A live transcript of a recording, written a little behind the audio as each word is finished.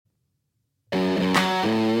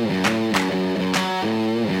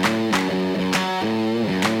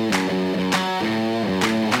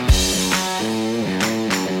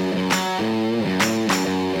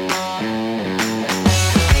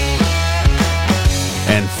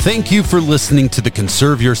Thank you for listening to the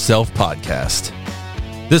Conserve Yourself podcast.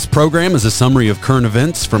 This program is a summary of current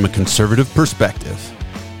events from a conservative perspective.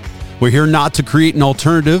 We're here not to create an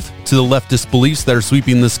alternative to the leftist beliefs that are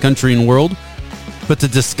sweeping this country and world, but to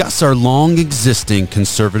discuss our long-existing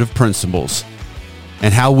conservative principles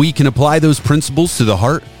and how we can apply those principles to the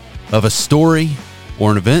heart of a story or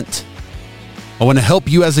an event. I want to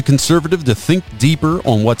help you as a conservative to think deeper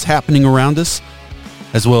on what's happening around us,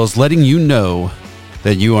 as well as letting you know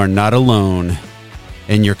that you are not alone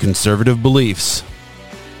in your conservative beliefs.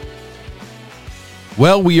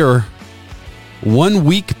 Well, we are 1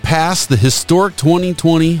 week past the historic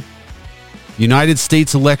 2020 United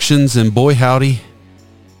States elections, and boy howdy,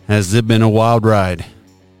 has it been a wild ride.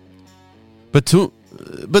 But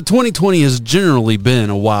 2020 has generally been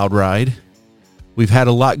a wild ride. We've had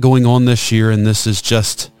a lot going on this year, and this is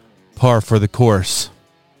just par for the course.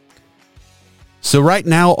 So right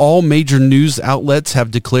now, all major news outlets have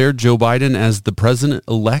declared Joe Biden as the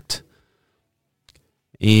president-elect.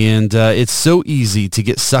 And it's so easy to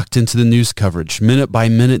get sucked into the news coverage,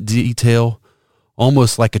 minute-by-minute detail,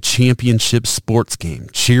 almost like a championship sports game,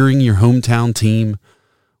 cheering your hometown team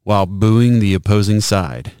while booing the opposing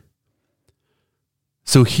side.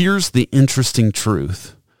 So here's the interesting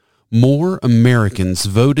truth. More Americans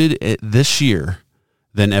voted this year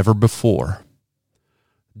than ever before.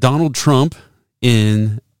 Donald Trump,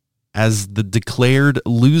 as the declared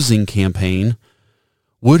losing campaign,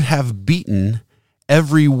 would have beaten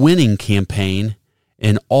every winning campaign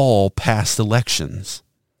in all past elections.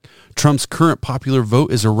 Trump's current popular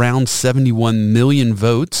vote is around 71 million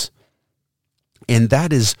votes, and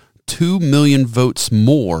that is 2 million votes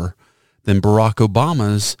more than Barack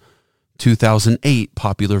Obama's 2008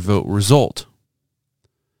 popular vote result.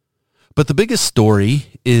 But the biggest story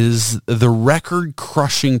is the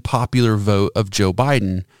record-crushing popular vote of Joe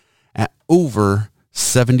Biden at over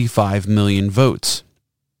 75 million votes.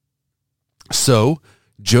 So,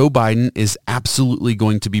 Joe Biden is absolutely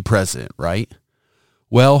going to be president, right?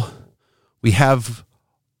 Well,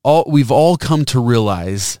 we've all come to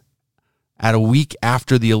realize at a week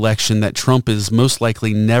after the election that Trump is most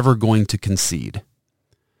likely never going to concede.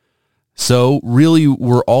 So really,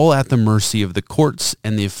 we're all at the mercy of the courts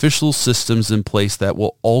and the official systems in place that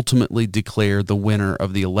will ultimately declare the winner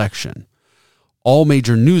of the election. All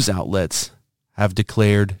major news outlets have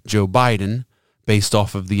declared Joe Biden, based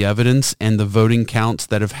off of the evidence and the voting counts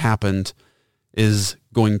that have happened, is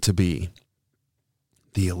going to be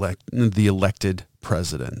the elected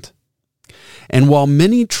president. And while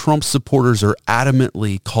many Trump supporters are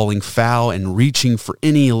adamantly calling foul and reaching for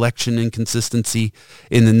any election inconsistency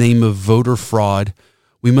in the name of voter fraud,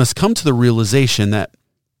 we must come to the realization that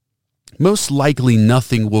most likely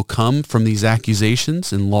nothing will come from these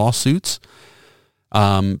accusations and lawsuits.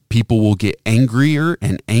 People will get angrier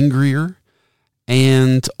and angrier,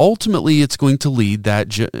 and ultimately it's going to lead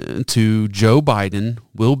to Joe Biden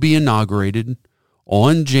will be inaugurated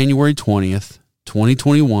on January 20th,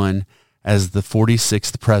 2021, as the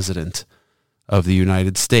 46th president of the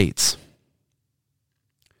United States.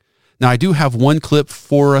 Now, I do have one clip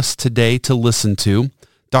for us today to listen to.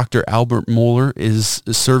 Dr. Albert Mohler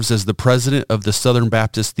serves as the president of the Southern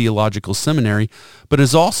Baptist Theological Seminary, but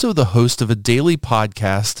is also the host of a daily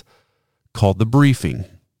podcast called The Briefing.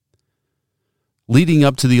 Leading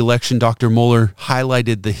up to the election, Dr. Mohler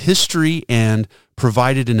highlighted the history and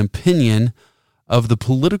provided an opinion of the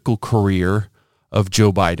political career of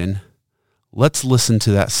Joe Biden. Let's listen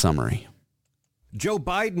to that summary. Joe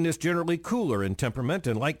Biden is generally cooler in temperament,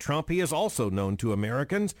 and like Trump, he is also known to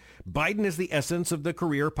Americans. Biden is the essence of the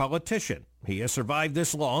career politician. He has survived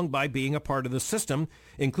this long by being a part of the system,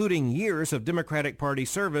 including years of Democratic Party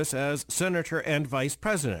service as senator and vice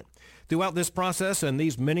president. Throughout this process and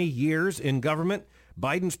these many years in government,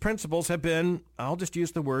 Biden's principles have been, I'll just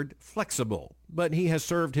use the word, flexible, but he has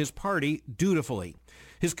served his party dutifully.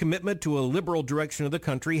 His commitment to a liberal direction of the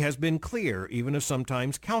country has been clear, even if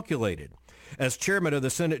sometimes calculated. As chairman of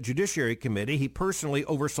the Senate Judiciary Committee, he personally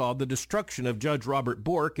oversaw the destruction of Judge Robert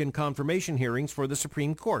Bork in confirmation hearings for the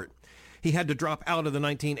Supreme Court. He had to drop out of the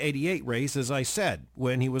 1988 race, as I said,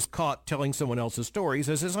 when he was caught telling someone else's stories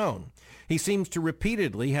as his own. He seems to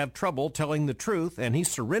repeatedly have trouble telling the truth, and he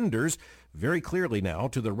surrenders very clearly now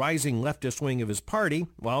to the rising leftist wing of his party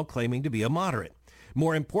while claiming to be a moderate.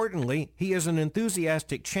 More importantly, he is an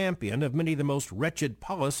enthusiastic champion of many of the most wretched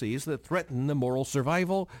policies that threaten the moral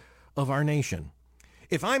survival of our nation.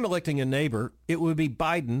 If I'm electing a neighbor, it would be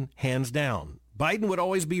Biden, hands down. Biden would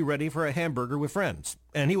always be ready for a hamburger with friends,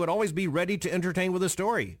 and he would always be ready to entertain with a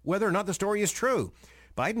story, whether or not the story is true.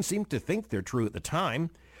 Biden seemed to think they're true at the time.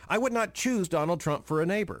 I would not choose Donald Trump for a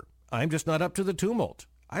neighbor. I'm just not up to the tumult.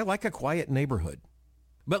 I like a quiet neighborhood.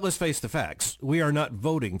 But let's face the facts. We are not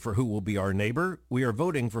voting for who will be our neighbor. We are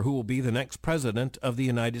voting for who will be the next president of the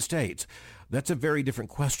United States. That's a very different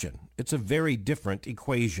question. It's a very different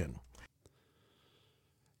equation.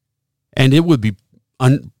 And it would be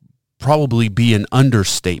probably be an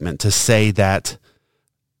understatement to say that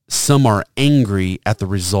some are angry at the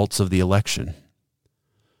results of the election.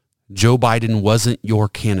 Joe Biden wasn't your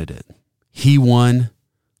candidate. He won.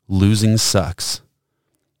 Losing sucks.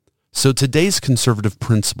 So today's conservative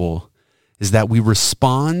principle is that we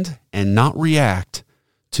respond and not react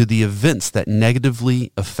to the events that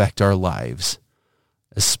negatively affect our lives,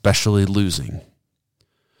 especially losing.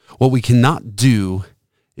 What we cannot do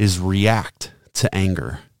is react to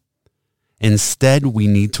anger. Instead, we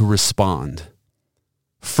need to respond.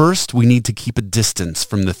 First, we need to keep a distance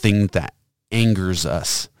from the thing that angers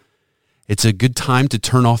us. It's a good time to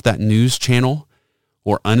turn off that news channel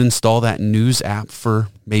or uninstall that news app for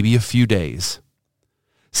maybe a few days.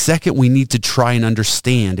 Second, we need to try and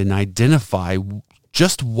understand and identify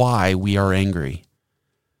just why we are angry.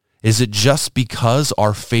 Is it just because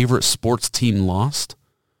our favorite sports team lost?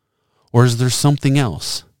 Or is there something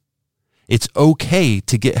else? It's okay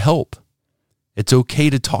to get help. It's okay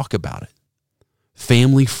to talk about it.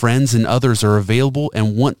 Family, friends, and others are available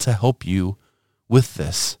and want to help you with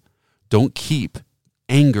this. Don't keep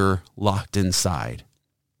anger locked inside.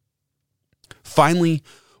 Finally,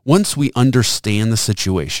 once we understand the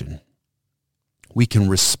situation, we can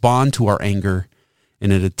respond to our anger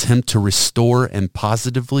in an attempt to restore and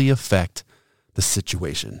positively affect the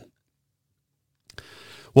situation.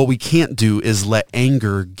 What we can't do is let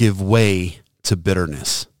anger give way to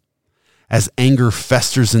bitterness. As anger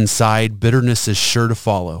festers inside, bitterness is sure to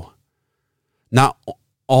follow. Not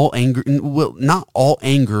all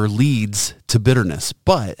anger leads to bitterness,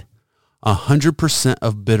 but 100%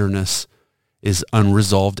 of bitterness is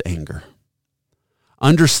unresolved anger.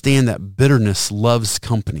 Understand that bitterness loves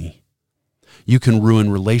company. You can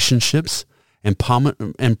ruin relationships and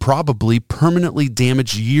probably permanently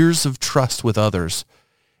damage years of trust with others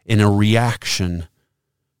in a reaction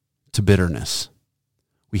to bitterness.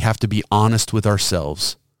 We have to be honest with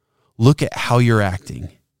ourselves. Look at how you're acting.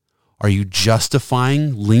 Are you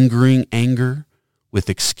justifying lingering anger with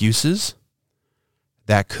excuses?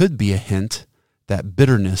 That could be a hint that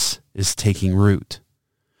bitterness is taking root.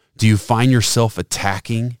 Do you find yourself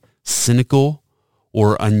attacking, cynical,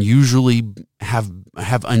 or unusually have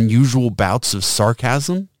unusual bouts of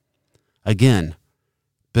sarcasm? Again,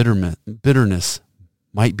 bitterness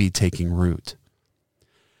might be taking root.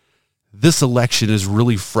 This election is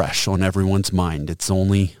really fresh on everyone's mind. It's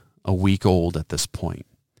only a week old at this point.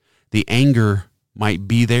 The anger might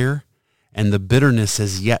be there, and the bitterness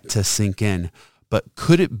has yet to sink in. But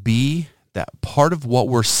could it be that part of what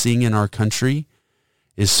we're seeing in our country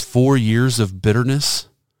is 4 years of bitterness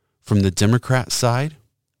from the Democrat side?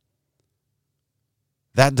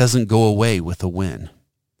 That doesn't go away with a win.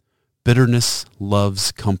 Bitterness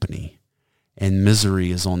loves company, and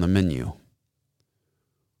misery is on the menu.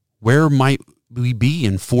 Where might we be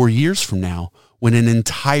in 4 years from now when an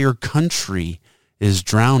entire country is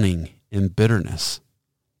drowning in bitterness?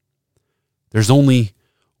 There's only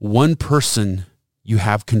one person you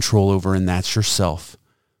have control over, and that's yourself.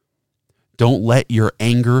 Don't let your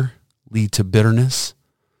anger lead to bitterness.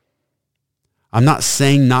 I'm not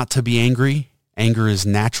saying not to be angry. Anger is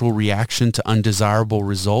natural reaction to undesirable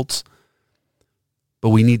results. But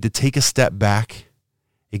we need to take a step back,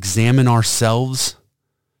 examine ourselves,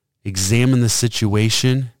 examine the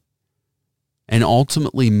situation, and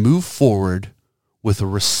ultimately move forward with a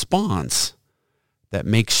response that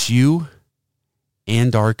makes you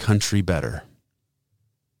and our country better.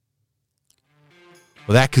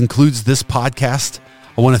 Well, that concludes this podcast.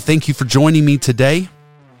 I want to thank you for joining me today.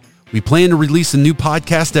 We plan to release a new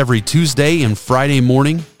podcast every Tuesday and Friday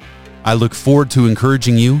morning. I look forward to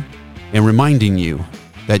encouraging you and reminding you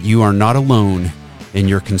that you are not alone in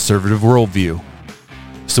your conservative worldview.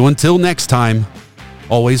 So until next time,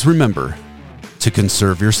 always remember to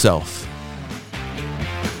conserve yourself.